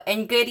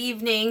And good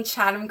evening,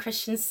 Chatham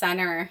Christian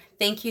Center.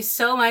 Thank you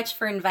so much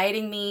for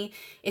inviting me.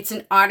 It's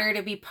an honor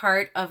to be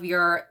part of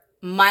your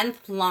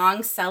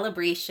month-long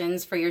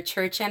celebrations for your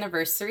church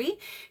anniversary.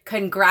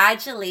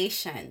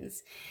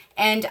 Congratulations.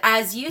 And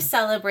as you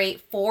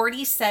celebrate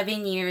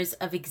 47 years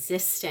of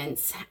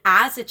existence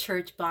as a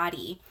church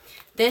body,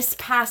 this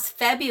past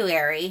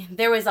February,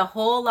 there was a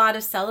whole lot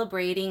of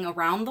celebrating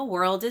around the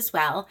world as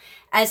well,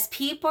 as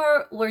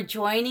people were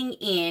joining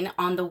in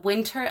on the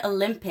Winter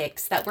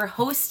Olympics that were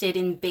hosted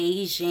in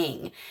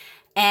Beijing.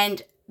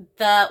 And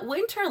the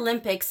Winter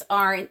Olympics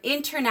are an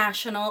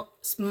international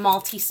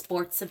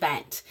multi-sports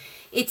event.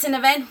 It's an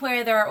event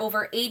where there are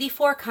over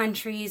 84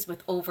 countries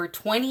with over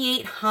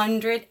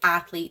 2,800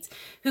 athletes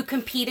who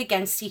compete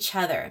against each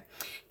other.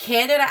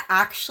 Canada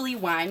actually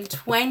won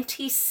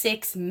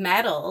 26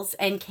 medals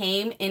and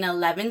came in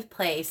 11th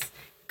place.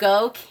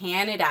 Go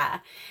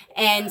Canada.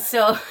 And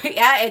so,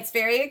 yeah, it's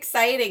very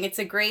exciting. It's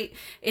a great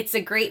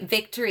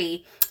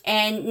victory.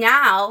 And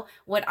now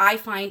what I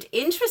find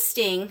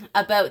interesting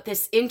about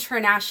this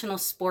international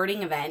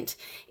sporting event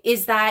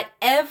is that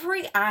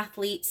every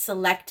athlete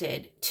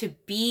selected to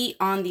be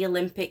on the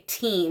Olympic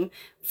team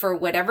for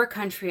whatever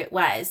country it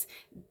was,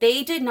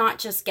 they did not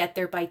just get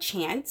there by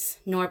chance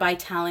nor by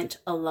talent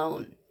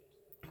alone.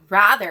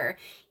 Rather,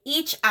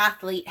 each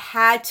athlete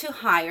had to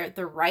hire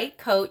the right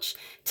coach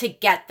to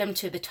get them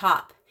to the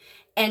top.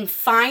 And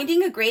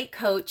finding a great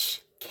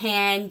coach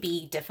can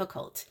be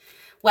difficult.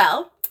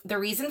 Well, the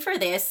reason for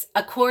this,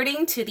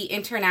 according to the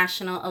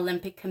International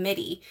Olympic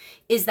Committee,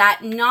 is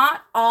that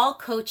not all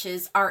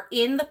coaches are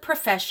in the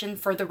profession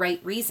for the right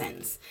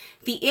reasons.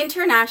 The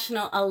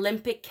International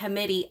Olympic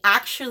Committee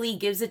actually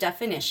gives a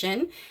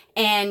definition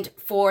and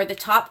for the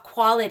top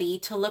quality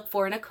to look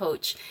for in a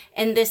coach,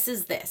 and this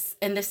is this,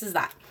 and this is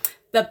that.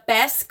 The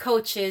best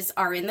coaches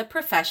are in the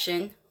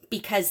profession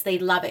because they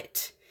love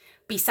it.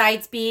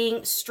 Besides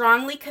being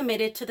strongly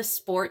committed to the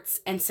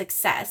sports and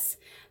success,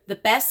 the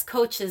best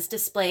coaches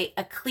display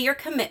a clear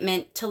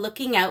commitment to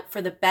looking out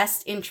for the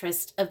best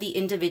interest of the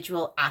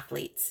individual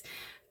athletes.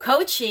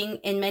 Coaching,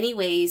 in many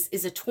ways,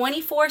 is a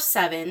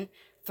 24/7,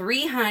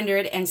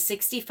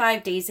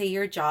 365 days a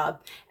year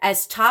job,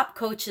 as top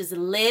coaches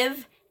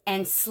live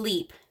and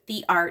sleep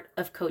the art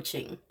of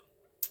coaching.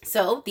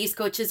 So these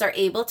coaches are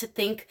able to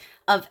think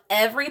of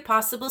every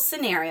possible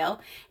scenario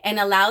and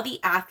allow the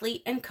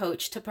athlete and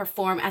coach to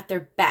perform at their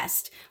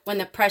best when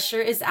the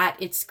pressure is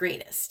at its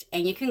greatest.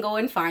 And you can go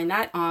and find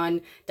that on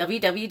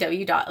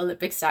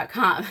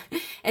www.olympics.com.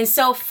 And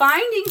so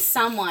finding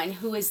someone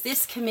who is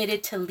this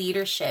committed to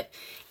leadership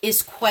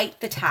is quite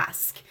the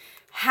task.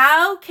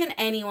 How can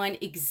anyone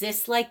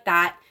exist like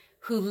that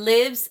who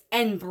lives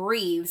and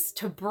breathes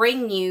to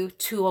bring you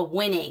to a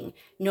winning,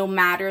 no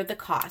matter the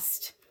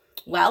cost?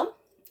 Well,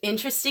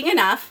 interesting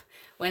enough,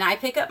 when I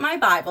pick up my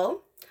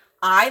Bible,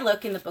 I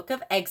look in the book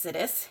of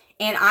Exodus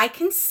and I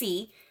can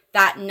see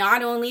that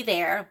not only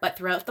there, but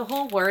throughout the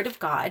whole Word of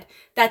God,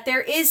 that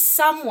there is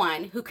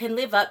someone who can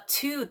live up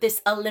to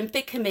this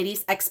Olympic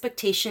Committee's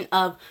expectation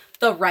of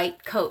the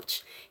right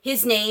coach.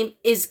 His name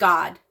is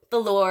God, the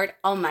Lord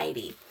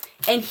Almighty.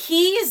 And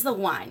He is the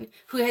one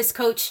who has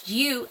coached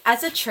you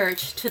as a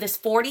church to this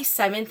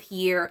 47th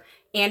year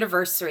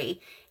anniversary,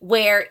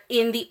 where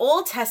in the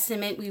Old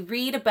Testament we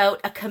read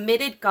about a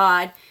committed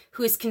God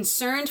who is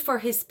concerned for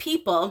his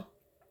people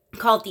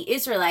called the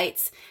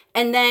Israelites.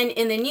 And then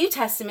in the New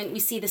Testament, we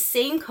see the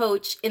same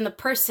coach in the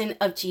person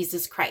of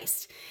Jesus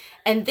Christ.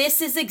 And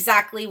this is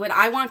exactly what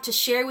I want to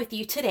share with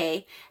you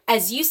today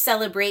as you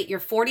celebrate your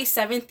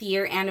 47th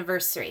year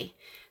anniversary,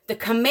 the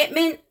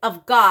commitment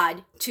of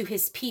God to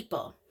his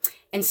people.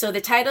 And so the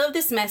title of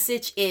this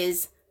message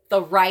is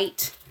The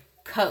Right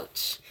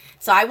Coach.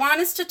 So I want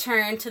us to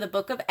turn to the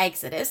book of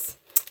Exodus,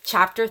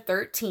 chapter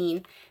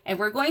 13, and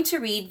we're going to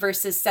read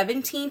verses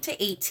 17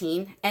 to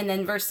 18 and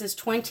then verses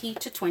 20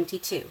 to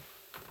 22.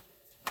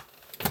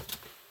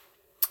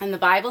 And the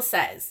Bible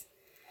says,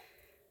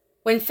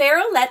 "When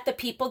Pharaoh let the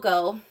people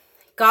go,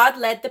 God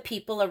led the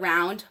people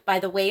around by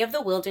the way of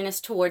the wilderness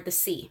toward the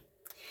sea.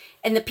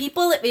 And the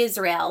people of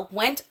Israel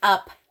went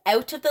up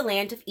out of the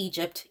land of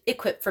Egypt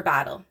equipped for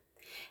battle.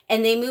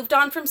 And they moved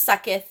on from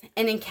Succoth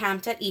and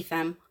encamped at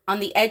Etham on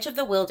the edge of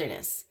the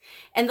wilderness.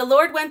 And the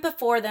Lord went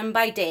before them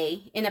by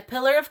day in a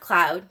pillar of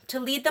cloud to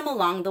lead them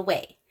along the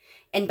way,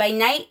 and by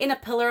night in a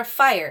pillar of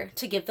fire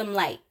to give them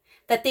light,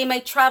 that they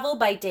might travel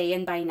by day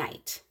and by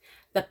night.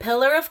 The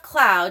pillar of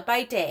cloud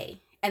by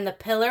day and the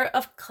pillar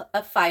of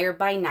fire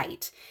by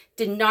night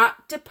did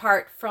not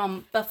depart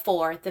from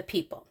before the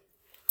people."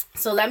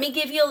 So let me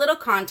give you a little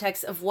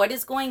context of what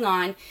is going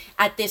on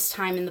at this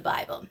time in the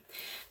Bible.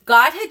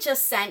 God had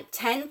just sent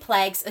 10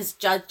 plagues as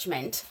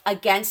judgment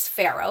against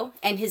Pharaoh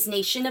and his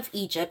nation of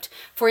Egypt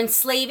for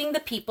enslaving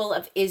the people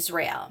of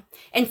Israel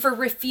and for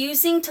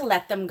refusing to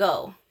let them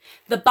go.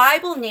 The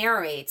Bible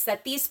narrates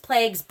that these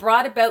plagues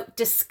brought about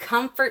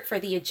discomfort for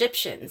the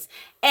Egyptians,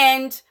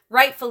 and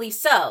rightfully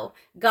so.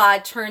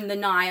 God turned the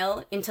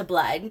Nile into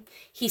blood.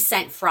 He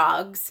sent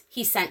frogs.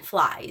 He sent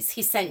flies.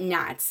 He sent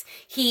gnats.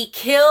 He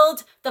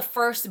killed the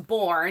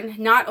firstborn,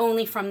 not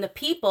only from the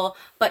people,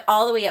 but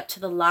all the way up to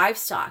the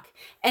livestock.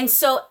 And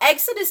so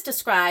Exodus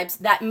describes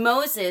that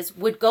Moses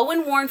would go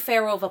and warn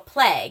Pharaoh of a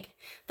plague.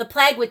 The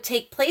plague would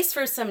take place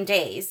for some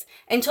days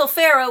until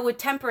Pharaoh would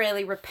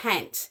temporarily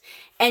repent.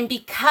 And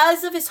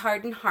because of his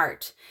hardened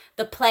heart,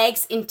 the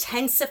plagues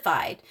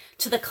intensified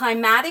to the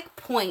climatic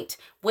point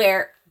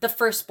where the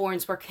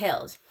firstborns were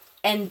killed.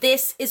 And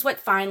this is what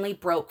finally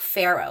broke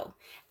Pharaoh.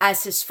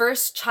 As his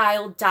first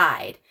child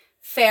died,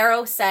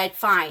 Pharaoh said,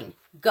 fine,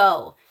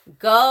 go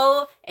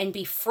and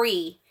be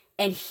free.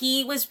 And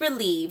he was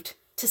relieved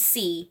to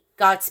see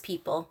God's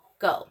people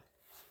go.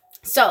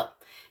 So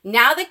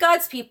now that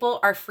God's people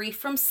are free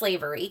from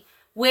slavery,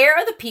 where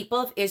are the people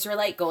of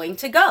Israel going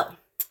to go?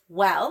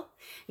 Well,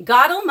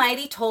 God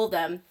Almighty told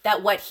them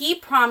that what he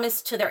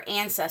promised to their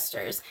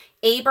ancestors,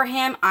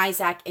 Abraham,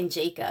 Isaac, and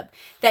Jacob,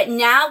 that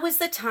now was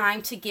the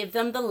time to give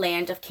them the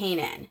land of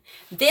Canaan.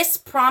 This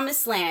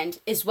promised land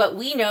is what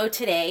we know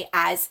today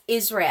as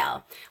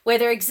Israel, where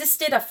there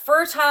existed a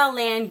fertile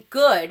land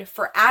good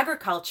for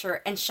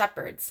agriculture and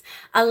shepherds,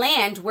 a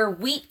land where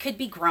wheat could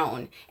be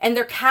grown and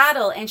their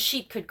cattle and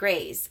sheep could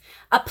graze,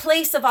 a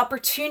place of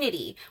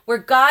opportunity where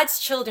God's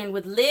children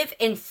would live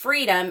in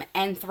freedom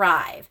and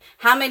thrive.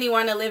 How many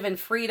want to live in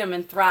freedom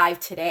and thrive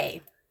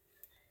today?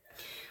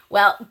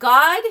 Well,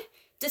 God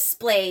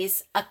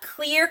displays a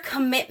clear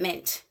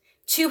commitment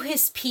to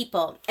his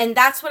people, and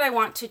that's what I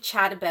want to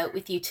chat about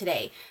with you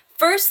today.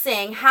 First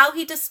thing, how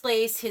he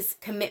displays his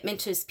commitment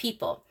to his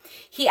people.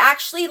 He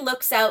actually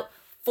looks out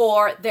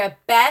for the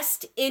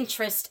best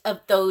interest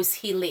of those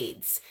he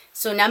leads.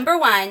 So number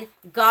one,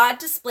 God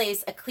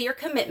displays a clear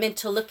commitment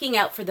to looking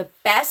out for the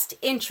best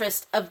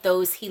interest of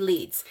those he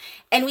leads.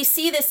 And we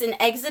see this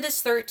in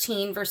Exodus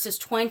 13, verses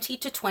 20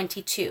 to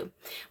 22,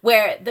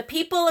 where the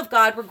people of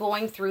God were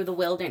going through the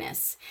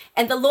wilderness.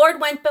 And the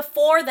Lord went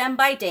before them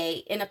by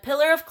day in a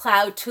pillar of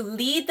cloud to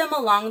lead them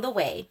along the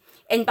way,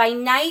 and by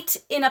night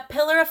in a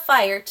pillar of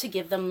fire to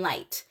give them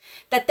light,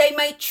 that they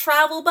might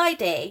travel by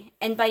day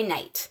and by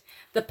night.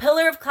 The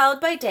pillar of cloud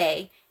by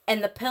day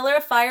and the pillar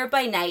of fire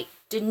by night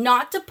did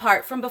not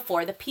depart from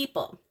before the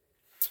people.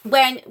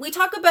 When we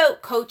talk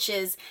about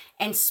coaches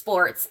and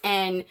sports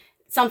and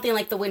something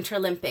like the Winter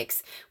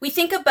Olympics, we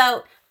think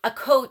about a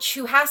coach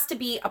who has to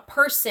be a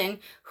person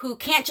who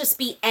can't just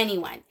be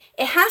anyone.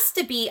 It has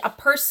to be a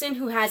person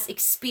who has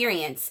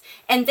experience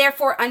and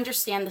therefore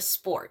understand the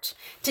sport.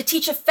 To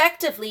teach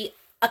effectively,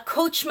 a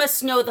coach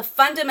must know the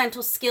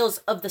fundamental skills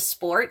of the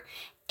sport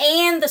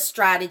and the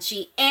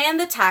strategy and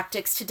the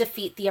tactics to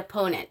defeat the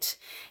opponent.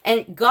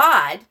 And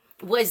God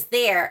was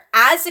there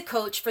as a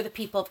coach for the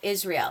people of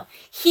Israel.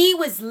 He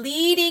was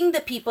leading the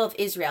people of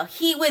Israel.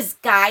 He was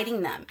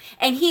guiding them.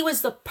 And he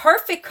was the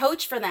perfect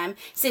coach for them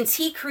since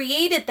he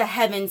created the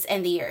heavens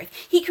and the earth.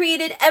 He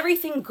created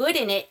everything good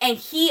in it, and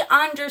he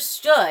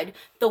understood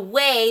the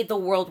way the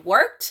world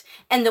worked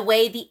and the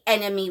way the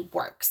enemy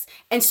works.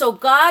 And so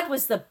God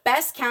was the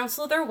best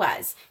counselor there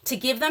was to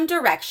give them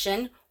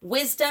direction,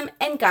 wisdom,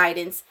 and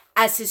guidance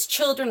as his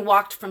children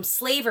walked from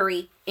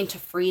slavery into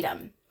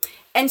freedom.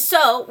 And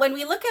so when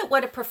we look at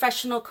what a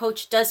professional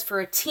coach does for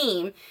a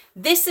team,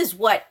 this is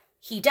what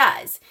he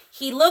does.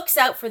 He looks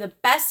out for the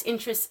best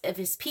interests of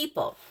his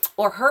people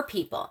or her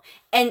people.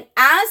 And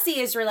as the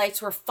Israelites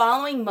were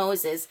following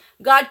Moses,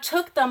 God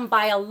took them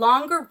by a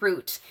longer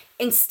route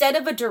instead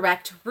of a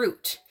direct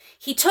route.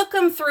 He took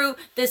them through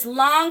this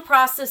long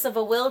process of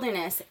a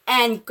wilderness,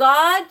 and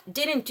God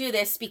didn't do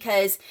this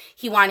because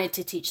he wanted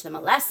to teach them a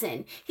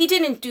lesson. He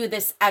didn't do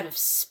this out of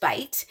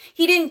spite.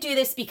 He didn't do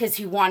this because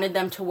he wanted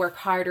them to work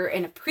harder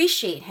and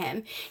appreciate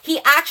him. He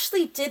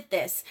actually did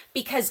this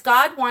because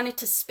God wanted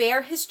to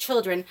spare his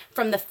children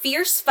from the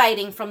fierce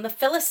fighting from the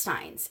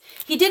Philistines.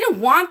 He didn't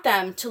want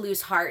them to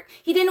lose heart.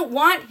 He didn't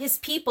want his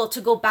people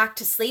to go back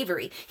to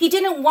slavery. He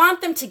didn't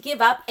want them to give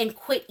up and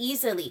quit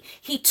easily.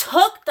 He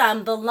took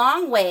them the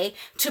long way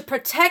to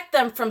protect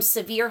them from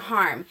severe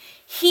harm.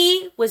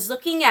 He was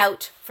looking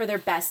out for their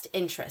best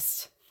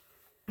interest.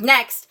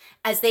 Next,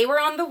 as they were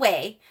on the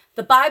way,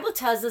 the Bible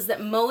tells us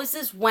that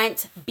Moses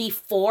went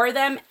before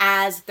them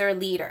as their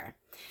leader.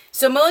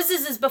 So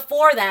Moses is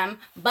before them,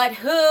 but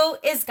who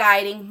is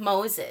guiding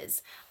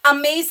Moses?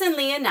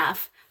 Amazingly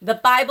enough, the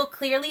Bible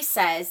clearly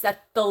says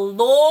that the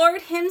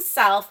Lord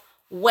himself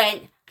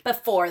went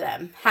before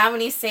them. How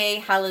many say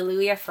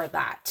hallelujah for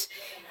that?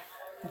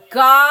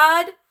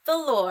 God the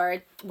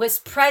Lord was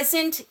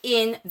present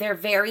in their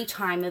very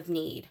time of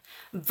need.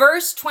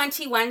 Verse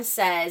 21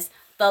 says,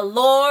 the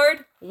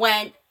Lord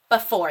went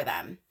before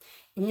them.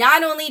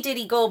 Not only did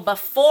he go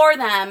before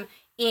them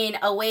in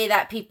a way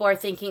that people are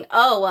thinking,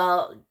 oh,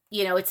 well,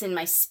 it's in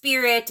my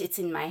spirit, it's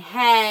in my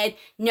head.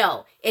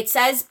 No, it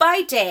says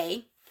by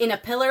day in a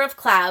pillar of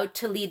cloud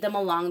to lead them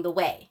along the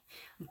way.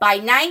 By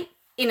night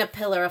in a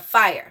pillar of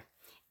fire.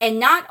 And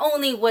not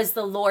only was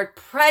the Lord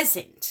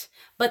present,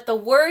 but the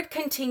word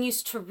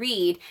continues to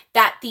read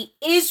that the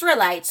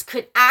Israelites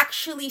could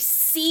actually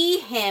see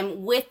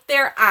him with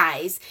their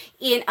eyes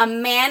in a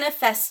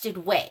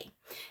manifested way.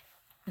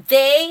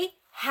 They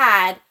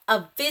had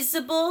a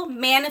visible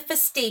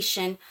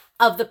manifestation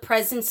of the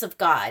presence of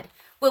God,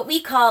 what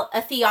we call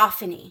a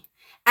theophany.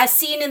 As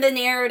seen in the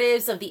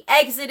narratives of the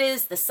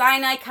Exodus, the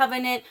Sinai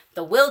covenant,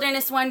 the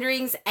wilderness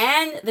wanderings,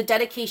 and the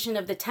dedication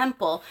of the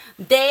temple,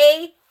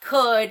 they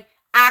could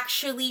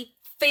actually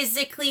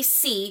physically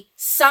see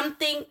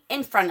something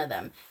in front of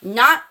them.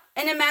 Not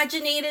an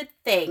imaginated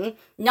thing,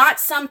 not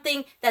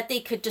something that they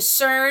could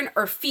discern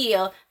or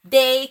feel.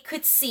 They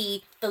could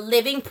see the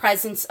living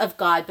presence of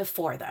God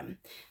before them.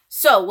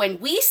 So when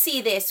we see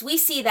this, we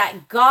see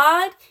that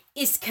God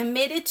is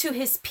committed to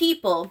his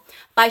people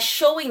by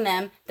showing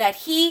them that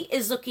he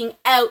is looking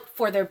out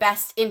for their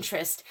best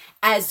interest,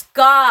 as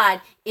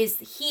God is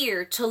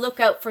here to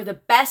look out for the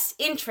best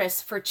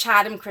interest for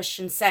Chatham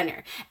Christian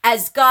Center,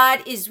 as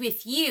God is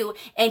with you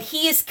and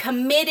he is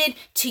committed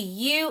to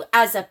you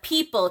as a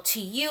people,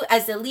 to you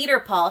as a leader,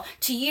 Paul,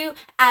 to you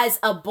as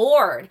a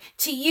board,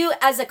 to you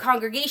as a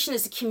congregation,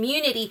 as a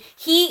community.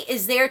 He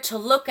is there to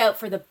look out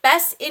for the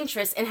best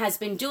interest and has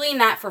been doing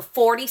that for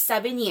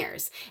 47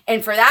 years.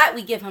 And for that,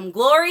 we give him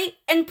glory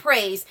and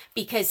praise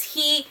because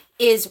he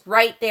is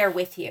right there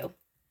with you.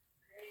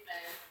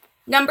 Amen.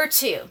 Number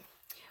 2,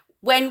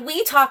 when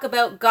we talk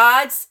about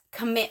God's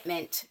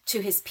commitment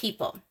to his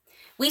people,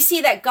 we see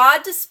that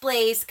God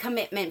displays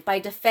commitment by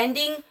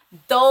defending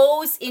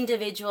those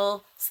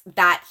individuals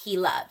that he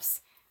loves.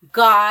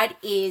 God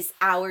is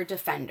our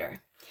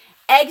defender.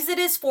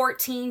 Exodus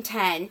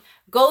 14:10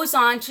 goes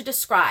on to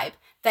describe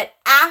that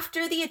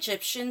after the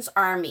Egyptians'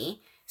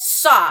 army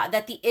saw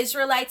that the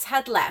Israelites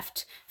had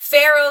left,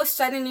 Pharaoh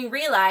suddenly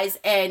realized,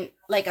 and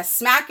like a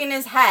smack in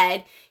his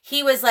head,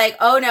 he was like,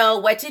 oh no,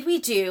 what did we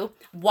do?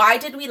 Why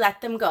did we let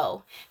them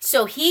go?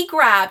 So he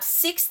grabbed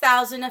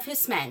 6,000 of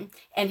his men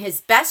and his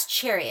best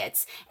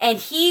chariots, and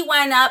he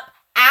went up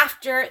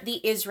after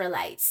the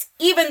Israelites,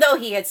 even though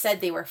he had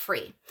said they were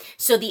free.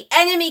 So the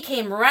enemy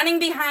came running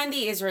behind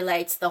the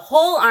Israelites, the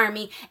whole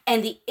army,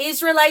 and the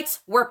Israelites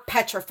were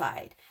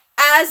petrified,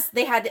 as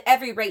they had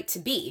every right to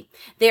be.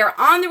 They are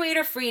on their way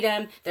to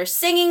freedom. They're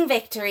singing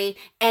victory.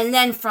 And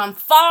then from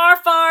far,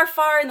 far,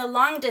 far in the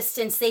long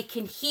distance, they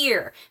can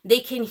hear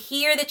the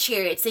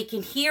chariots. They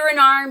can hear an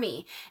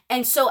army.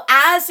 And so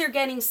as they're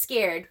getting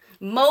scared,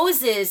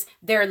 Moses,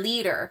 their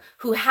leader,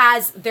 who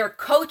has their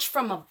coach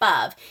from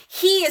above,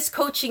 he is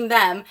coaching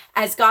them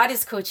as God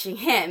is coaching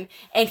him.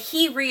 And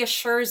he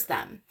reassures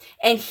them.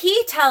 And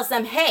he tells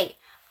them, hey,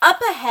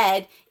 up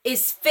ahead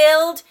is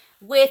filled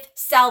with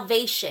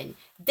salvation.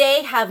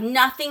 They have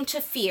nothing to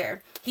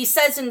fear. He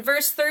says in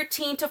verse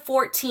 13 to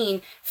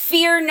 14,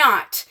 fear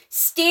not,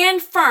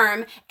 stand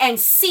firm and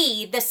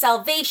see the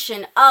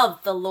salvation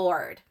of the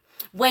Lord.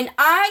 When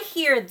I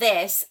hear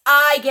this,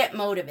 I get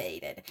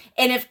motivated.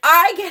 And if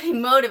I get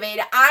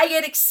motivated, I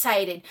get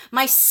excited.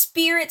 My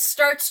spirit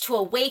starts to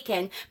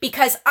awaken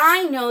because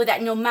I know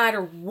that no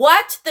matter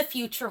what the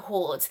future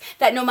holds,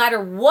 that no matter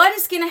what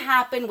is going to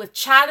happen with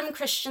Chatham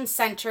Christian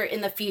Center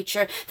in the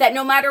future, that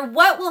no matter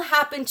what will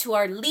happen to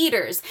our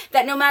leaders,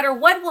 that no matter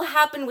what will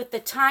happen with the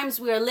times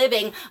we are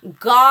living,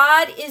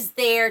 God is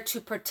there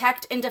to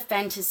protect and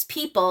defend his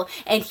people,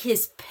 and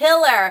his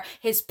pillar,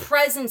 his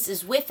presence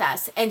is with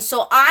us. And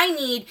so I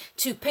need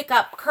to pick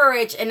up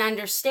courage and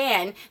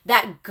understand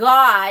that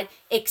God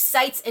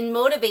excites and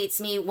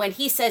motivates me when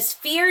he says,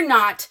 fear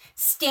not,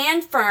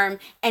 stand firm,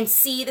 and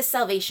see the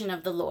salvation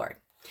of the Lord.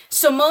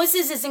 So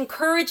Moses is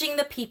encouraging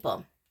the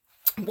people.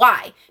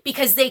 Why?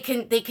 Because they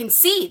can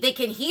see, they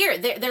can hear.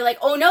 They're like,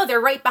 oh no,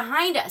 they're right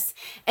behind us.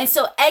 And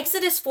so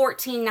Exodus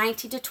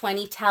 14:19 to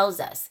 20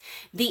 tells us,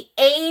 the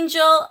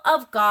angel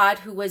of God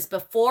who was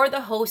before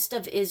the host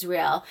of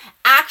Israel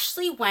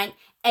actually went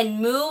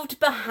and moved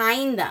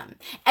behind them.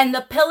 And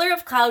the pillar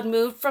of cloud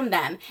moved from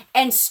them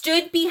and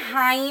stood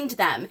behind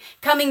them,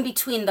 coming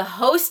between the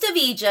host of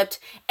Egypt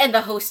and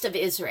the host of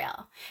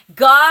Israel.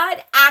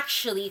 God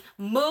actually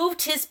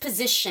moved his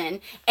position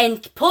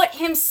and put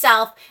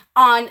himself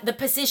on the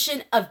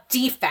position of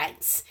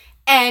defense.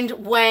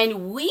 And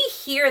when we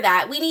hear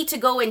that, we need to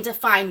go and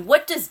define,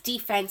 what does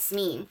defense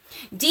mean?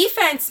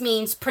 Defense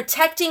means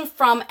protecting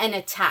from an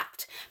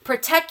attack,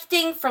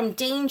 protecting from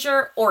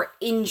danger or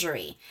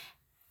injury.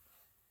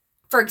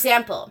 For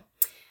example,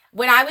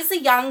 when I was a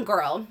young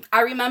girl, I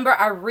remember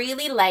I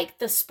really liked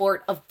the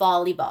sport of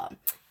volleyball.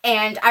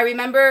 And I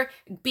remember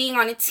being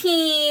on a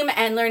team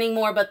and learning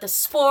more about the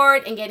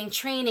sport and getting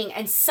training.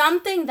 And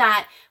something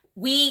that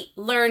we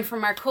learned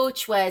from our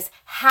coach was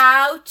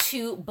how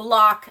to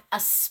block a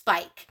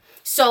spike.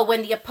 So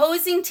when the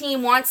opposing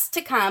team wants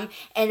to come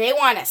and they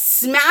want to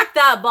smack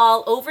that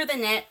ball over the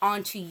net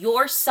onto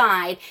your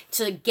side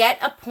to get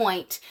a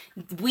point,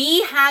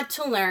 we had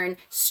to learn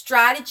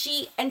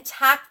strategy and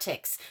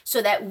tactics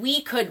so that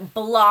we could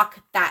block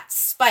that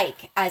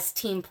spike as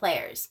team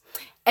players.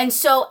 And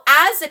so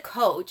as a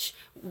coach,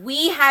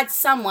 we had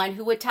someone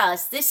who would tell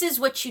us, this is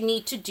what you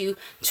need to do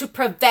to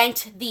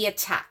prevent the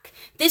attack.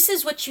 This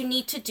is what you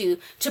need to do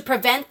to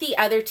prevent the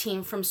other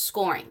team from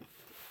scoring.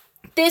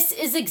 This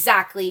is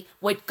exactly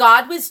what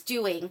God was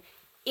doing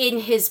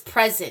in his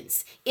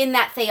presence, in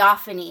that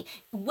theophany,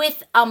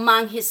 with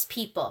among his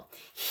people.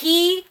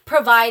 He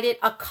provided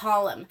a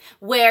column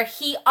where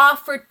he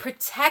offered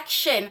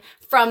protection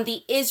from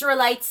the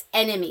Israelites'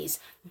 enemies,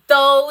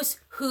 those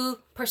who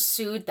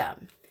pursued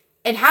them.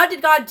 And how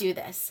did God do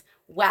this?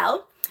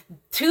 Well,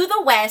 to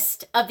the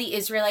west of the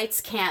Israelites'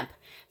 camp,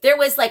 there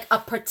was like a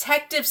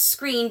protective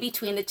screen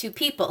between the two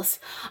peoples,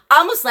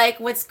 almost like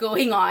what's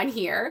going on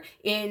here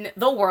in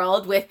the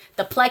world with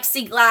the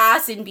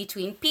plexiglass in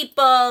between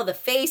people, the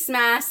face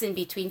masks in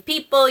between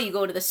people. You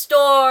go to the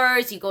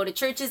stores, you go to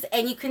churches,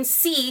 and you can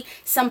see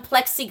some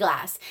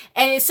plexiglass.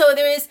 And so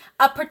there is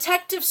a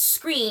protective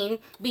screen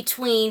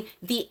between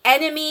the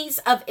enemies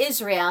of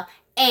Israel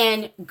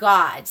and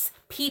God's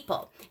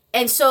people.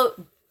 And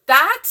so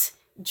that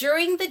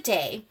during the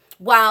day,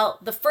 while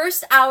the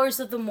first hours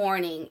of the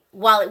morning,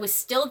 while it was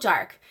still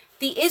dark,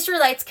 the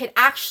Israelites could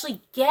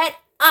actually get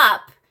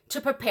up to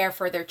prepare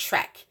for their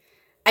trek.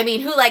 I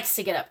mean, who likes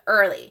to get up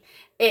early?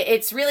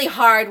 It's really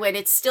hard when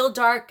it's still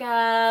dark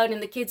out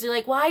and the kids are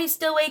like, why are you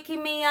still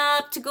waking me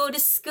up to go to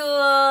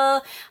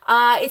school?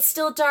 It's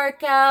still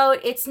dark out.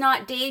 It's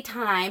not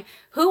daytime.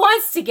 Who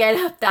wants to get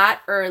up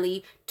that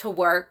early to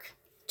work,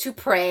 to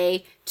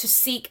pray, to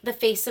seek the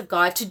face of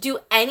God, to do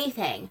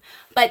anything?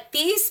 But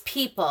these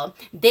people,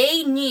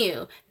 they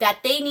knew that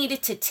they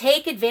needed to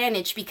take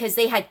advantage because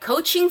they had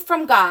coaching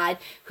from God,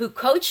 who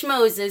coached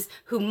Moses,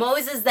 who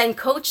Moses then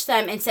coached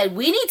them and said,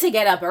 we need to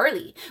get up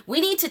early. We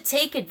need to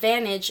take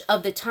advantage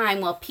of the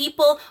time while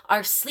people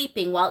are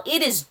sleeping, while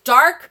it is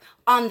dark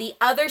on the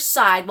other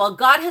side, while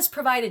God has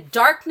provided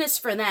darkness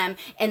for them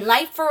and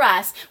light for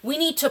us. We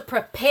need to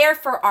prepare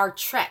for our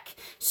trek.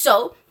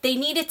 So they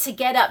needed to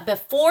get up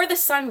before the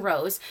sun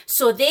rose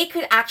so they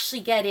could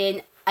actually get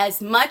in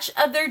as much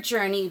of their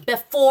journey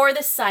before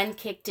the sun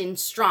kicked in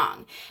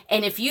strong.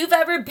 And if you've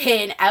ever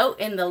been out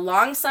in the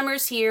long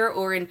summers here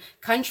or in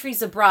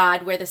countries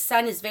abroad where the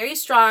sun is very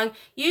strong,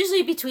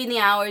 usually between the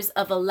hours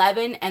of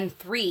 11 and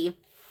 3,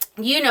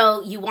 you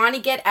know you want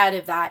to get out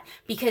of that,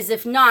 because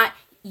if not,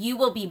 you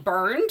will be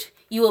burned,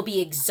 you will be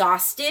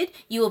exhausted,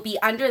 you will be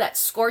under that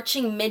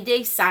scorching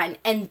midday sun,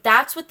 and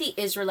that's what the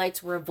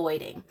Israelites were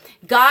avoiding.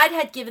 God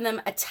had given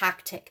them a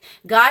tactic.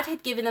 God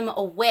had given them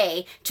a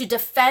way to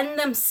defend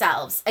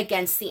themselves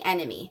against the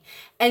enemy.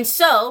 And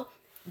so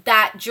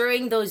that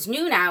during those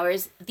noon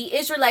hours, the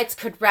Israelites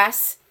could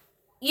rest,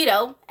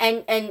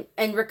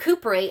 and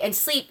recuperate and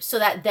sleep, so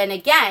that then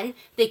again,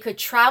 they could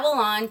travel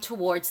on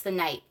towards the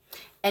night.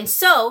 And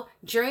so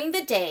during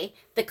the day,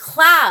 the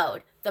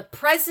cloud, the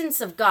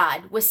presence of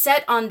God, was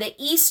set on the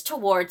east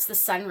towards the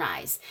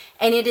sunrise.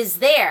 And it is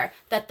there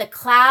that the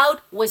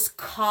cloud was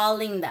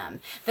calling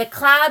them. The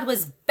cloud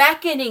was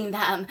beckoning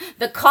them.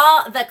 The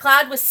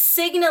cloud was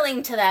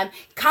signaling to them,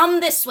 come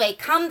this way,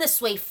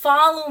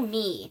 follow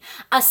me.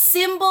 A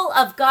symbol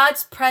of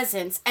God's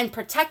presence and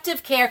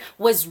protective care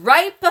was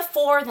right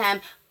before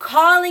them,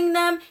 calling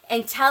them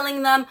and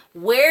telling them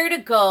where to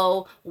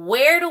go,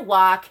 where to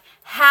walk,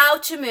 how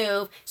to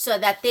move, so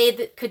that they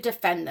could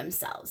defend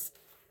themselves.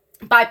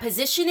 By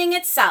positioning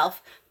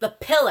itself, the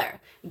pillar,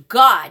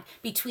 God,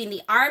 between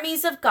the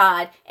armies of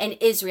God and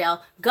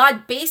Israel,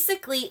 God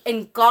basically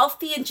engulfed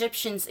the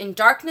Egyptians in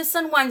darkness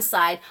on one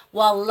side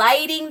while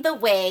lighting the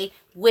way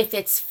with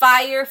its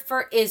fire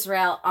for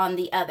Israel on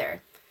the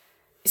other.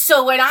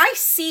 So when I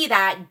see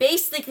that,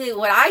 basically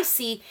what I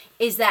see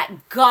is that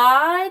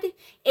God,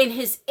 in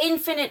his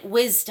infinite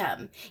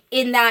wisdom,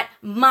 in that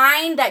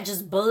mind that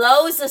just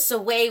blows us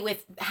away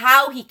with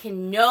how he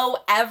can know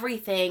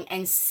everything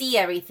and see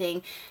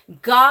everything,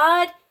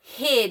 God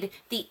hid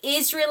the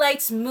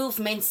Israelites'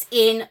 movements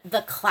in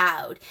the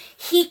cloud.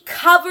 He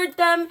covered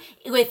them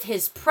with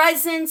his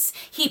presence.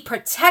 He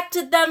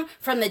protected them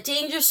from the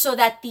danger so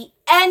that the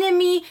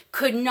enemy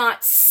could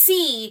not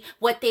see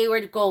what they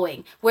were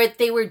going, what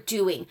they were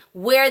doing,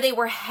 where they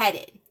were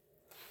headed.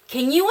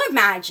 Can you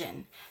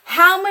imagine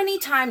how many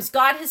times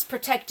God has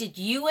protected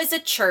you as a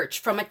church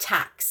from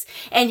attacks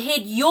and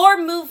hid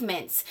your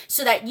movements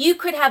so that you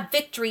could have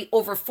victory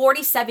over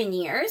 47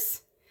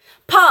 years?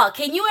 Paul,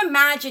 can you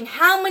imagine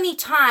how many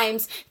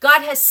times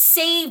God has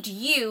saved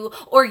you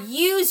or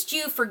used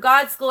you for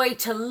God's glory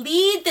to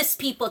lead this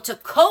people, to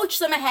coach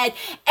them ahead?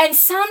 And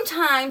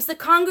sometimes the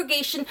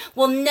congregation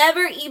will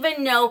never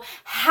even know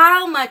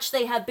how much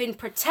they have been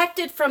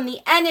protected from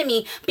the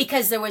enemy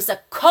because there was a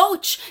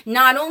coach,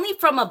 not only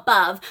from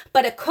above,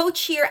 but a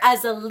coach here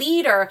as a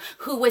leader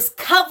who was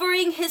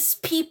covering his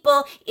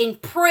people in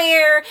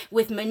prayer,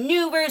 with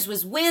maneuvers,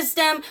 with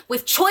wisdom,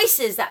 with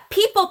choices that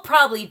people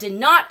probably did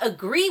not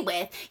agree with.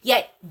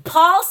 Yet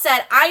Paul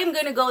said, I am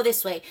going to go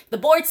this way. The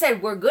board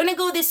said, we're going to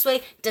go this way,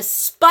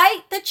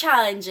 despite the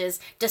challenges,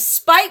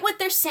 despite what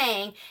they're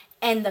saying.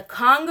 And the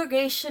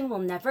congregation will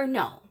never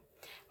know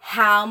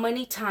how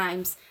many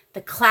times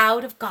the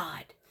cloud of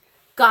God,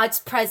 God's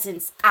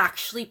presence,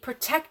 actually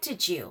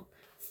protected you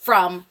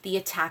from the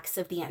attacks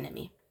of the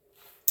enemy.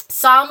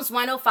 Psalms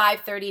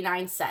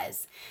 105:39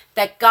 says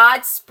that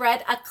God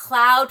spread a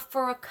cloud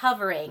for a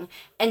covering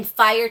and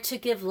fire to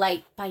give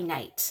light by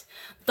night.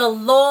 The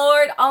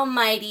Lord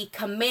Almighty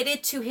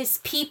committed to his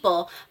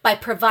people by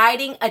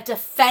providing a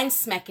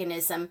defense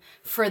mechanism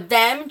for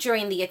them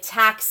during the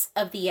attacks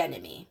of the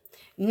enemy.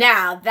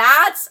 Now,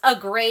 that's a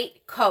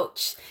great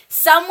coach.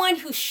 Someone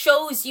who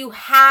shows you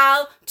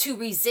how to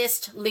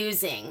resist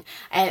losing.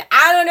 And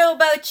I don't know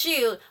about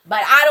you,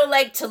 but I don't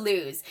like to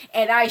lose.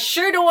 And I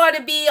sure don't want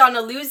to be on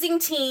a losing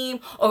team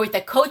or with a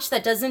coach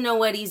that doesn't know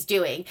what he's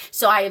doing.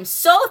 So I am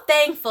so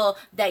thankful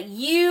that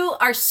you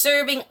are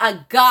serving a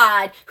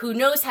God who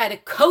knows how to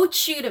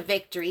coach you to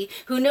victory,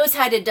 who knows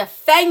how to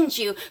defend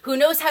you, who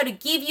knows how to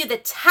give you the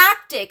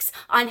tactics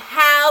on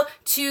how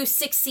to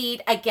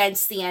succeed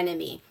against the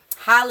enemy.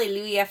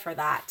 Hallelujah for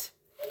that.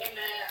 Amen.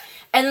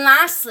 And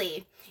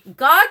lastly,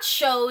 God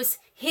shows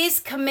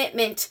his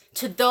commitment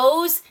to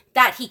those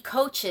that he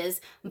coaches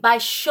by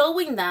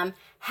showing them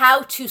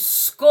how to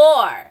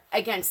score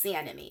against the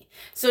enemy.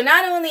 So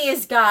not only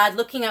is God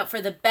looking out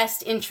for the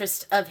best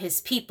interest of his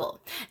people,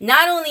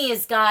 not only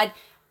is God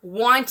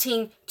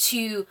wanting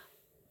to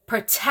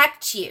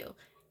protect you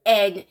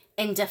and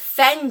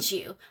defend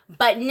you,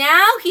 but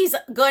now he's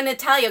going to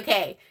tell you,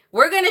 okay,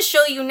 we're going to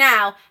show you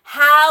now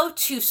how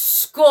to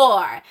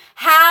score,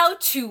 how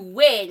to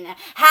win,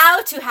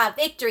 how to have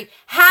victory,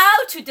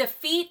 how to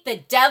defeat the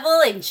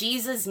devil in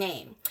Jesus'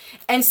 name.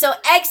 And so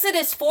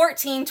Exodus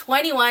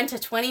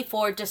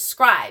 14:21-24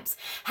 describes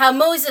how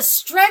Moses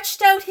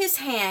stretched out his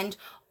hand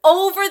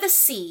over the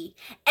sea,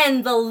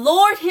 and the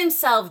Lord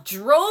himself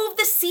drove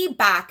the sea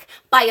back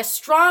by a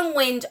strong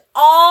wind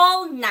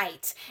all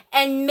night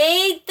and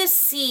made the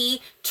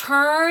sea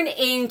turn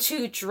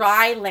into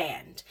dry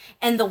land,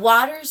 and the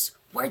waters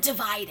were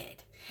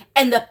divided.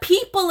 And the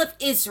people of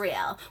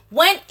Israel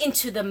went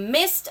into the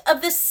midst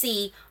of the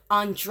sea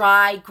on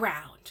dry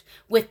ground,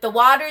 with the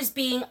waters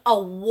being a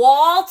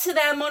wall to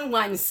them on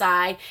one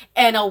side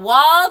and a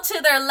wall to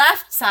their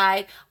left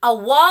side, a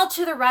wall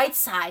to the right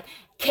side.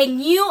 Can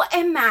you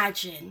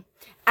imagine?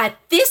 At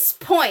this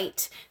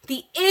point,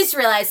 the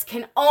Israelites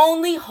can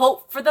only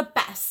hope for the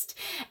best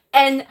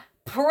and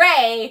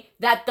pray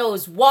that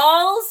those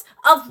walls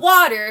of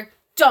water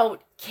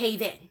don't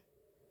cave in.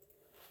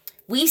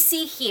 We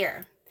see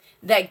here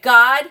that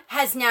God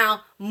has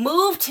now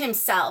moved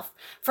himself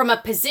from a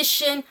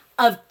position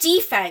of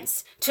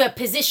defense to a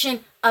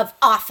position of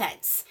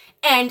offense.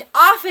 And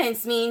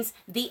offense means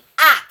the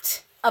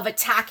act of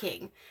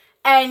attacking.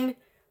 And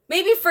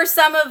maybe for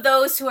some of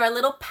those who are a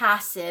little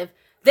passive,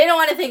 they don't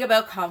want to think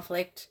about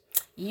conflict.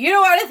 You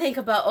don't want to think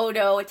about, oh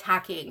no,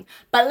 attacking.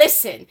 But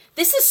listen,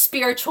 this is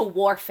spiritual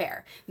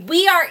warfare.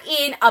 We are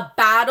in a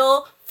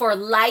battle for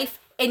life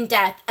and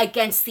death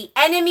against the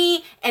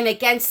enemy and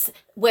against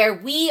where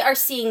we are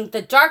seeing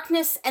the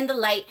darkness and the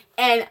light.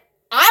 And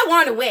I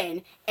want to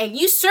win, and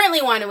you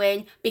certainly want to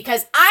win,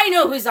 because I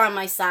know who's on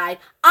my side.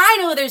 I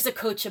know there's a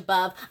coach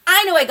above.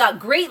 I know I got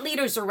great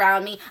leaders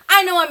around me.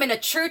 I know I'm in a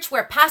church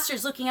where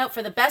pastor's looking out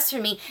for the best for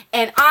me,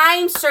 and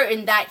I'm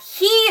certain that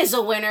he is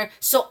a winner,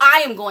 so I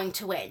am going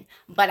to win.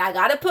 But I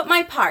got to put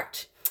my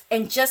part.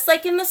 And just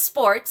like in the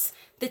sports,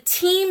 the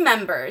team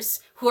members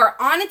who are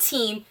on a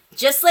team,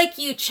 just like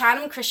you,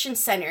 Chatham Christian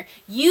Center,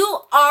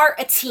 you are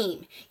a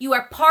team. You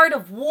are part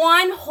of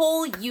one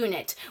whole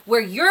unit where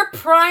your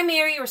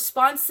primary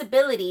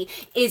responsibility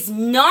is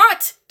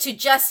not to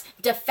just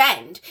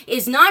defend,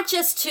 is not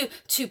just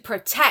to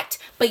protect,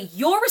 but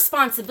your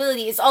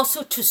responsibility is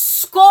also to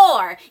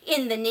score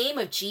in the name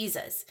of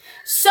Jesus.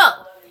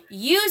 So,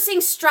 using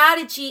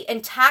strategy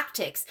and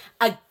tactics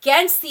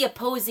against the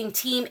opposing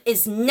team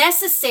is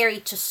necessary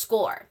to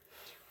score.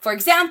 For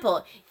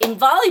example, in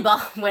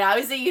volleyball, when I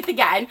was a youth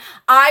again,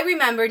 I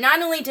remember not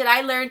only did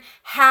I learn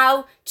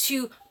how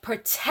to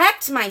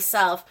protect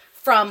myself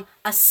from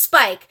a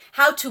spike,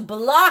 how to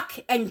block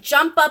and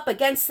jump up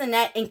against the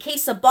net in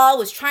case a ball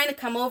was trying to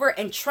come over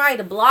and try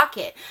to block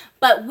it.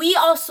 But we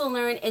also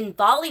learn in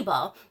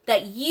volleyball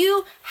that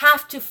you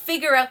have to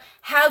figure out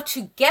how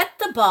to get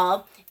the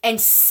ball and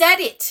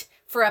set it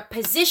for a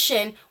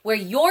position where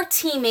your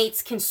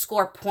teammates can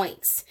score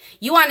points.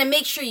 You want to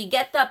make sure you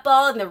get that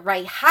ball in the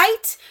right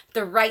height,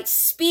 the right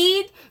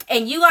speed,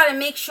 and you got to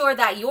make sure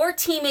that your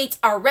teammates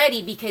are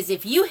ready, because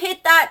if you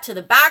hit that to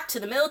the back, to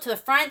the middle, to the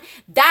front,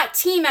 that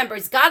team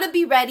member's got to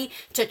be ready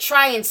to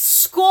try and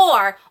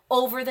score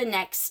over the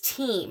next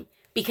team,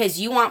 because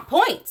you want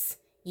points.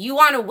 You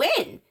want to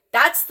win.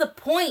 That's the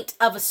point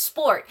of a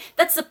sport.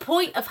 That's the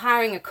point of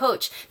hiring a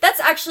coach. That's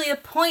actually the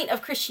point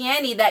of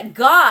Christianity, that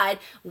God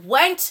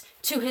went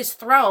to his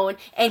throne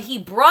and he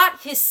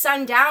brought his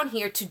son down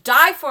here to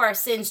die for our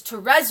sins, to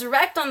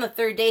resurrect on the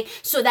third day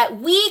so that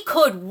we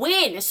could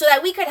win, so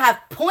that we could have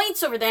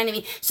points over the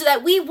enemy, so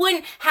that we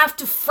wouldn't have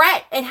to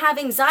fret and have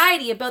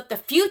anxiety about the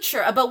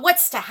future, about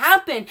what's to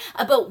happen,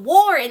 about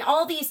war and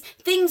all these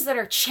things that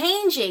are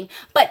changing,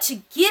 but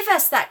to give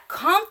us that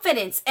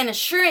confidence and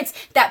assurance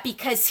that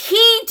because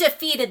he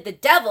defeated the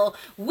devil,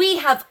 we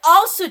have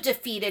also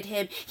defeated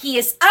him. He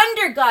is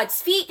under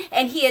God's feet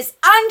and he is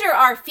under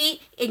our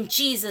feet in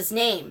Jesus'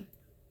 name.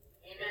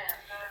 Amen.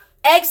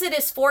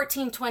 Exodus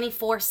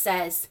 14:24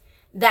 says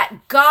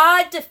that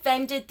God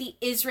defended the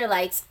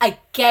Israelites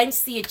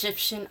against the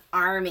Egyptian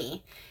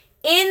army.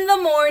 In the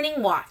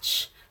morning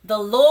watch, the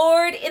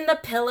Lord in the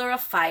pillar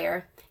of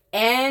fire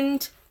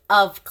and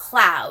of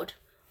cloud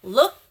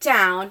looked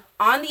down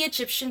on the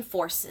Egyptian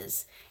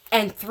forces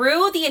and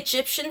threw the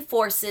Egyptian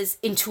forces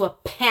into a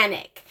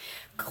panic,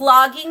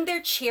 clogging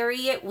their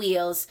chariot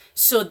wheels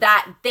so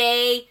that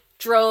they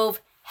drove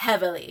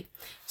heavily.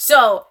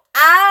 So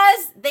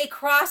as they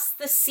crossed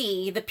the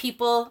sea, the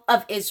people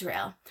of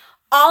Israel,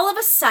 all of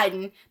a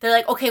sudden, they're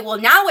like, okay, well,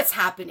 now what's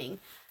happening?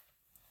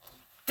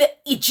 The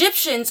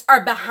Egyptians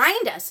are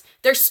behind us.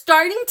 They're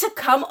starting to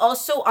come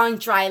also on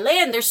dry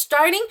land. They're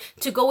starting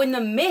to go in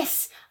the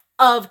midst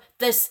of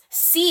this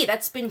sea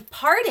that's been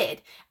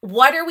parted.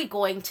 What are we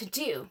going to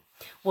do?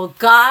 Well,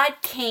 God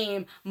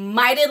came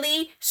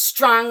mightily,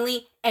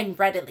 strongly, and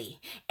readily,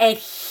 and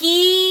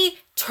he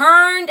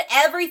turned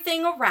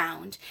everything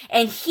around,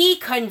 and he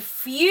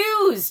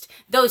confused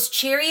those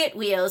chariot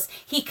wheels.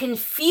 He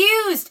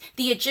confused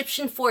the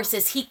Egyptian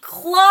forces. He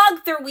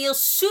clogged their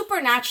wheels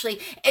supernaturally,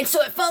 and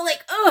so it felt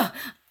like,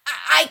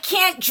 I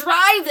can't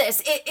drive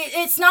this.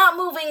 It's not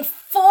moving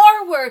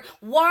forward.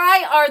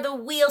 Why are the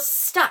wheels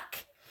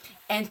stuck?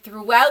 And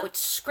throughout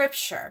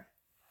Scripture,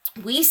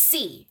 we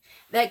see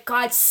that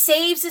God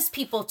saves his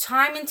people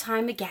time and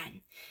time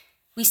again.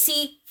 We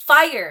see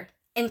fire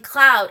and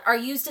cloud are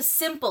used as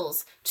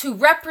symbols to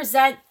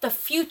represent the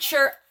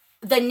future,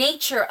 the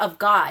nature of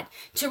God,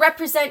 to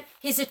represent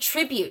his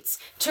attributes,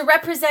 to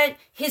represent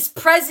his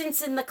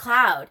presence in the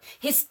cloud,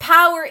 his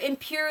power and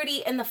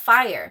purity in the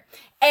fire.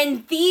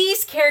 And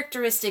these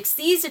characteristics,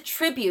 these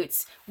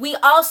attributes, we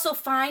also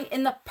find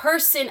in the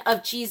person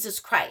of Jesus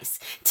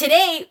Christ.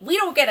 Today, we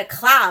don't get a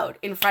cloud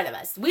in front of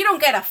us. We don't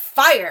get a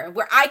fire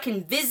where I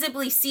can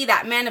visibly see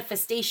that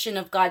manifestation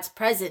of God's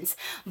presence.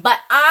 But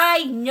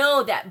I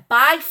know that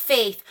by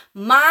faith,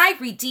 my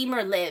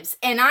Redeemer lives.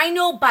 And I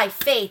know by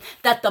faith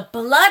that the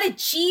blood of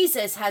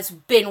Jesus has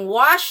been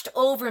washed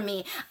over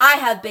me. I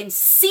have been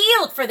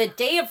sealed for the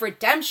day of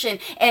redemption.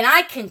 And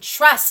I can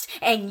trust,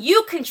 and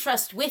you can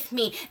trust with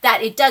me,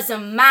 that it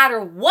doesn't matter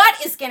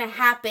what is going to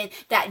happen,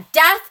 that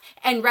death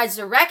and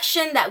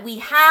resurrection that we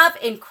have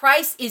in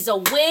Christ is a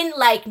win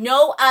like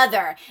no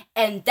other.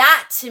 And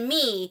that to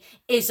me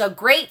is a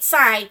great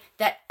sign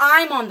that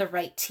I'm on the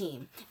right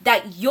team,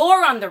 that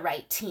you're on the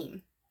right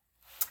team.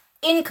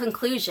 In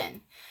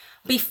conclusion,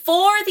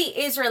 before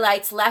the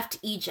Israelites left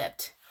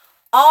Egypt,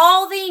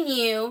 all they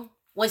knew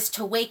was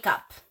to wake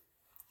up,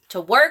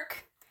 to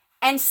work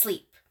and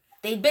sleep.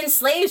 They'd been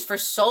slaves for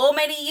so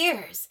many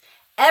years.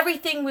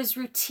 Everything was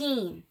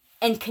routine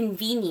and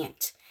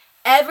convenient.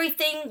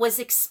 Everything was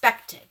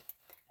expected.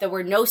 There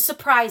were no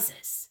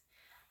surprises.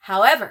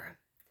 However,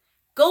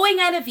 going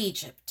out of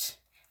Egypt,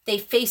 they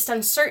faced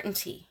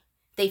uncertainty.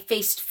 They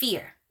faced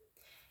fear.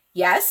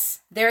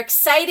 Yes, they're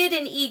excited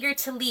and eager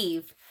to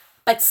leave,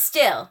 but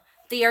still,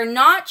 they are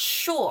not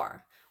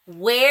sure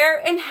where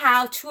and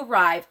how to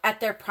arrive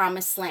at their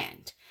promised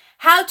land,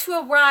 how to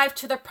arrive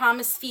to their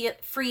promised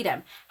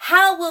freedom.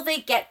 How will they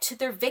get to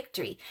their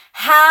victory?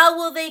 How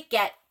will they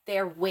get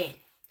their win?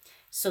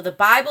 So the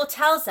Bible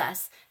tells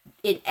us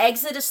in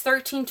Exodus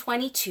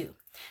 13:22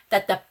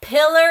 that the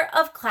pillar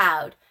of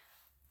cloud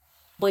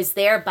was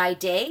there by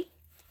day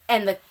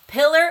and the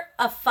pillar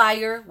of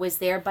fire was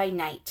there by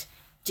night,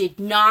 did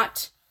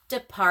not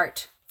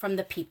depart from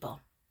the people.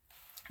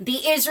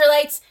 The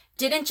Israelites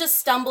didn't just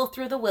stumble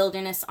through the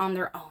wilderness on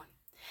their own.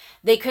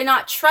 They could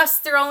not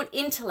trust their own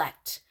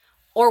intellect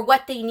or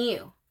what they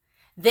knew.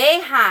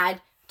 They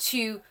had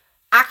to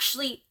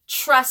actually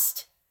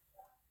trust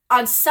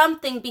on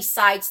something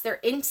besides their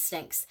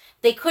instincts.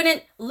 They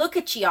couldn't look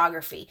at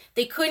geography.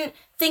 They couldn't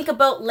think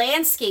about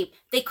landscape.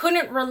 They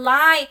couldn't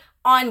rely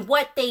on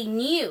what they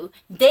knew.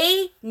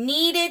 They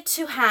needed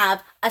to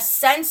have a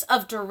sense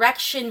of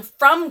direction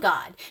from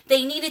God.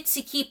 They needed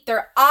to keep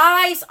their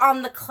eyes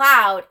on the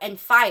cloud and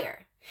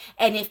fire.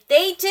 And if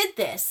they did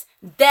this,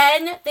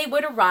 then they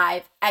would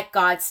arrive at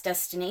God's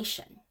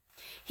destination.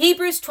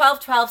 Hebrews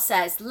 12:12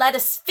 says, let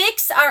us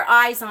fix our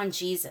eyes on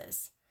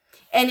Jesus.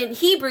 And in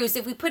Hebrews,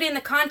 if we put it in the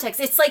context,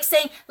 it's like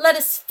saying, let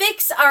us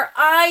fix our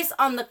eyes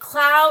on the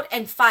cloud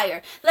and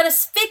fire. Let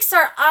us fix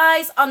our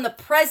eyes on the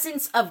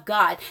presence of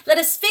God. Let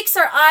us fix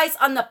our eyes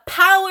on the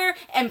power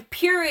and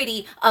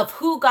purity of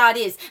who God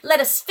is. Let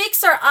us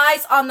fix our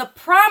eyes on the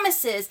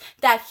promises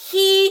that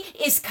he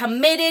is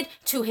committed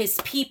to his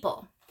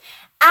people.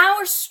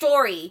 Our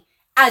story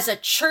as a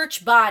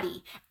church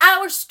body,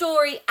 our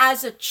story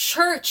as a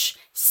church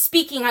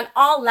speaking on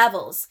all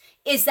levels,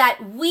 is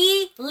that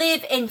we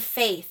live in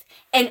faith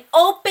and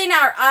open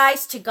our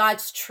eyes to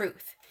God's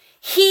truth.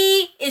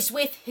 He is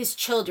with his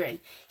children.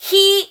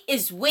 He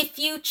is with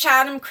you,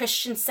 Chatham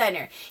Christian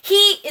Center.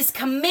 He is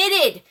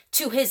committed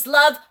to his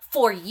love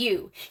for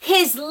you.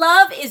 His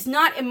love is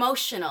not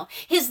emotional.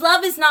 His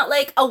love is not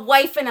like a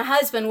wife and a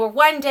husband where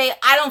one day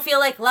I don't feel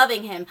like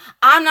loving him.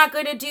 I'm not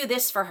going to do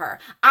this for her.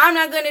 I'm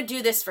not going to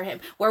do this for him.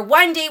 Where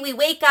one day we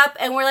wake up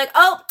and we're like,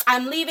 oh,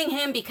 I'm leaving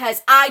him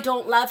because I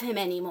don't love him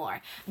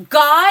anymore.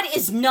 God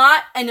is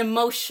not an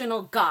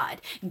emotional God.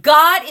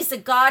 God is a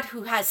God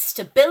who has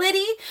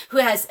stability, who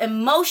has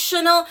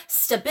emotional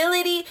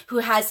stability, who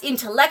has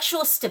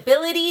intellectual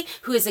stability,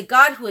 who is a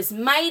God who is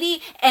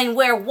mighty, and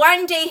where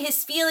one day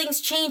his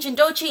feelings change and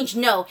don't change.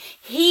 No,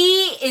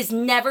 he is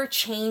never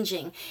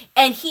changing.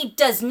 And he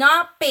does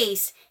not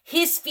base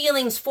his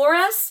feelings for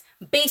us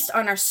based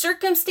on our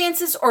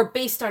circumstances or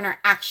based on our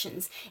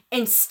actions.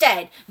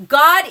 Instead,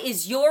 God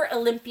is your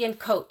Olympian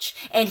coach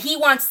and he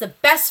wants the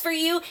best for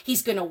you.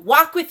 He's going to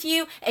walk with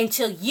you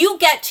until you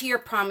get to your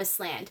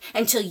promised land,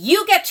 until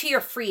you get to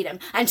your freedom,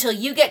 until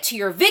you get to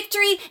your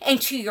victory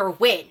and to your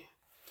win.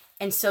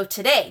 And so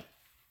today,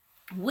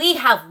 we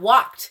have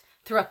walked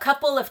through a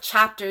couple of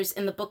chapters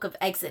in the book of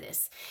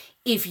Exodus.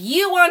 If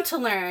you want to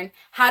learn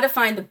how to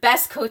find the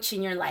best coach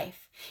in your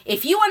life,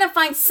 if you want to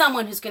find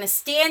someone who's going to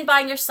stand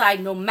by your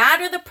side no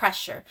matter the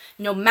pressure,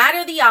 no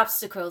matter the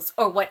obstacles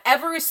or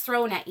whatever is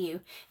thrown at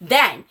you,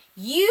 then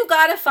you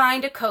got to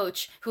find a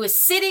coach who is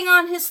sitting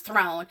on his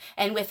throne,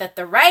 and with at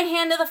the right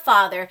hand of the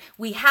Father,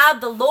 we have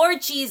the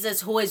Lord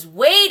Jesus who is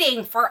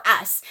waiting for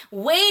us,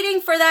 waiting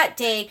for that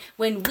day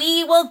when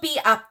we will be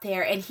up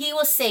there and he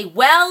will say,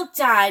 well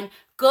done,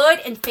 good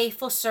and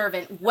faithful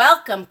servant.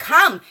 Welcome.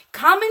 Come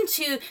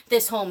into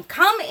this home.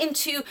 Come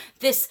into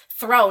this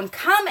throne.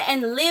 Come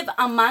and live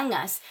among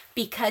us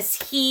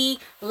because he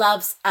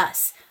loves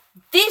us.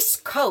 This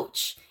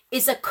coach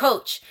is a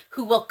coach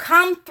who will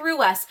come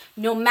through us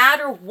no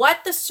matter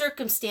what the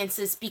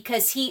circumstances,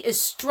 because he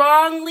is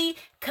strongly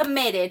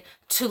committed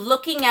to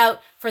looking out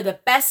for the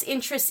best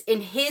interests in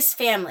his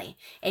family.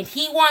 And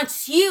he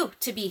wants you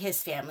to be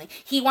his family.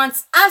 He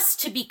wants us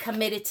to be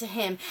committed to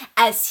him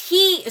as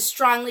he is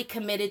strongly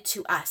committed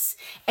to us.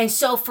 And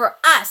so for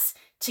us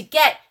to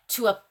get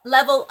to a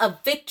level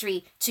of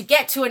victory, to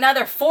get to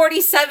another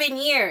 47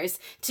 years,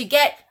 to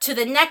get to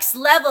the next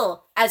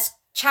level as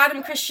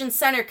Chatham Christian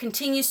Center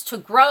continues to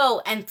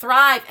grow and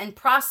thrive and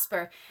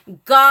prosper,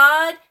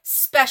 God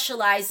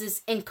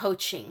specializes in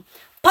coaching.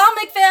 Paul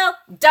McPhail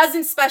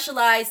doesn't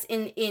specialize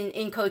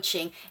in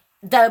coaching.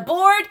 The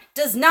board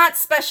does not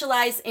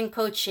specialize in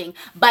coaching,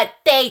 but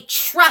they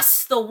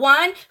trust the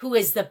one who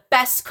is the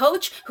best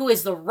coach, who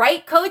is the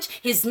right coach.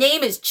 His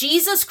name is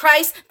Jesus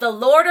Christ, the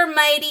Lord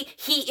Almighty.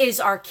 He is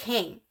our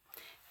King.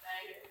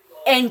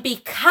 And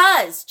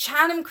because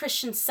Chatham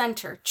Christian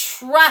Center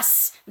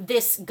trusts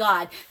this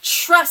God,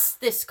 trusts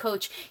this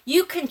coach,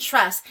 you can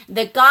trust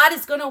that God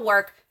is going to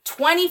work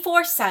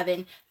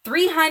 24/7,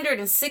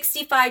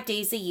 365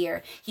 days a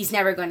year. He's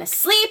never going to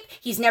sleep.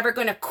 He's never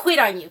going to quit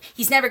on you.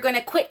 He's never going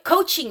to quit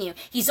coaching you.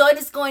 He's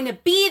always going to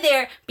be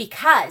there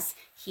because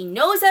he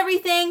knows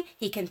everything.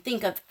 He can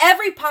think of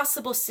every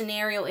possible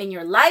scenario in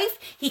your life.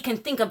 He can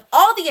think of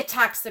all the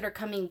attacks that are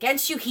coming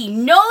against you. He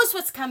knows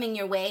what's coming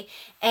your way.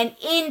 And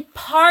in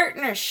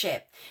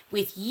partnership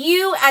with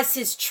you as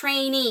his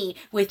trainee,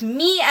 with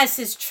me as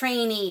his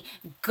trainee,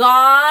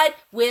 God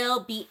will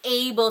be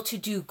able to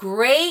do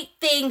great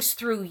things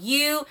through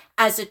you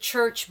as a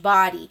church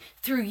body,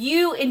 through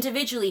you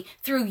individually,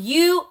 through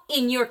you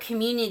in your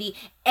community.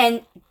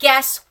 And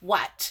guess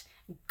what?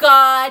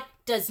 God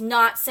does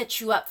not set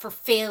you up for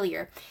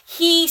failure.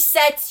 He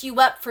sets you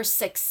up for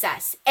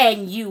success,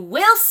 and you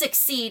will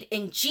succeed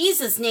in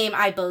Jesus' name.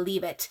 I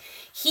believe it.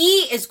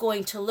 He is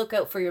going to look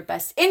out for your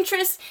best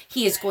interests.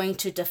 He is going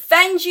to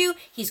defend you.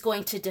 He's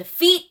going to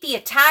defeat the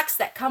attacks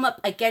that come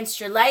up against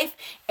your life.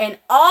 And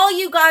all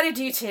you got to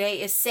do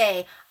today is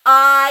say,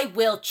 I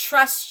will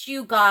trust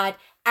you, God,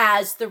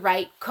 as the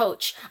right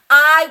coach.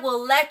 I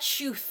will let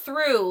you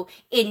through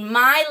in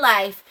my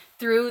life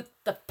through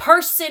the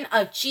person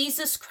of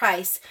Jesus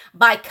Christ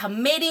by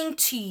committing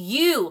to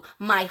you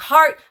my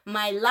heart,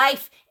 my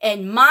life,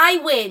 and my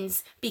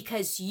wins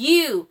because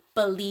you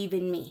believe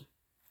in me.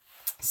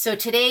 So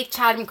today,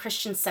 Chatham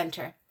Christian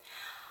Center,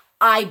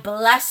 I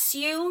bless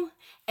you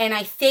and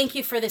I thank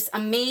you for this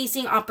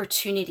amazing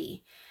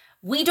opportunity.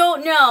 We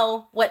don't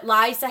know what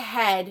lies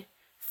ahead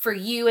for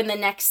you in the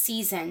next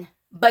season,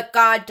 but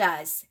God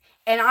does.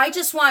 And I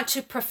just want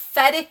to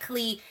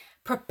prophetically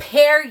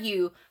prepare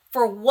you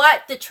for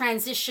what the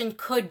transition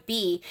could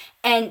be,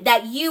 and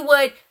that you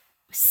would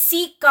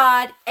seek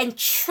God and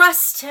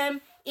trust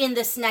him in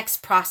this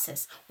next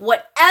process.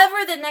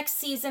 Whatever the next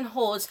season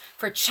holds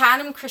for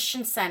Chatham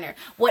Christian Center,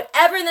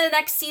 whatever the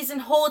next season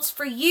holds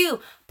for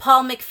you,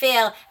 Paul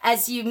McPhail,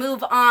 as you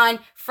move on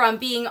from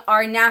being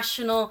our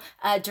national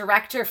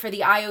director for the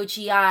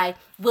IOGI,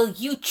 will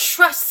you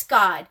trust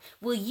God?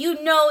 Will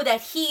you know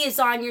that he is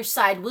on your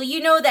side? Will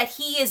you know that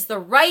he is the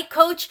right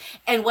coach?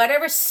 And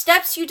whatever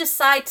steps you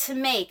decide to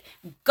make,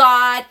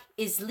 God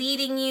is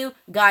leading you.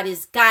 God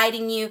is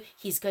guiding you.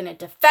 He's going to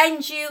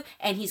defend you,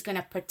 and he's going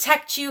to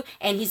protect you,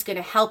 and he's going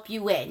to help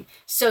you win.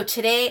 So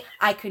today,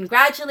 I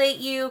congratulate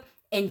you.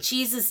 In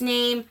Jesus'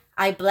 name,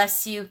 I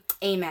bless you.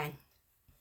 Amen.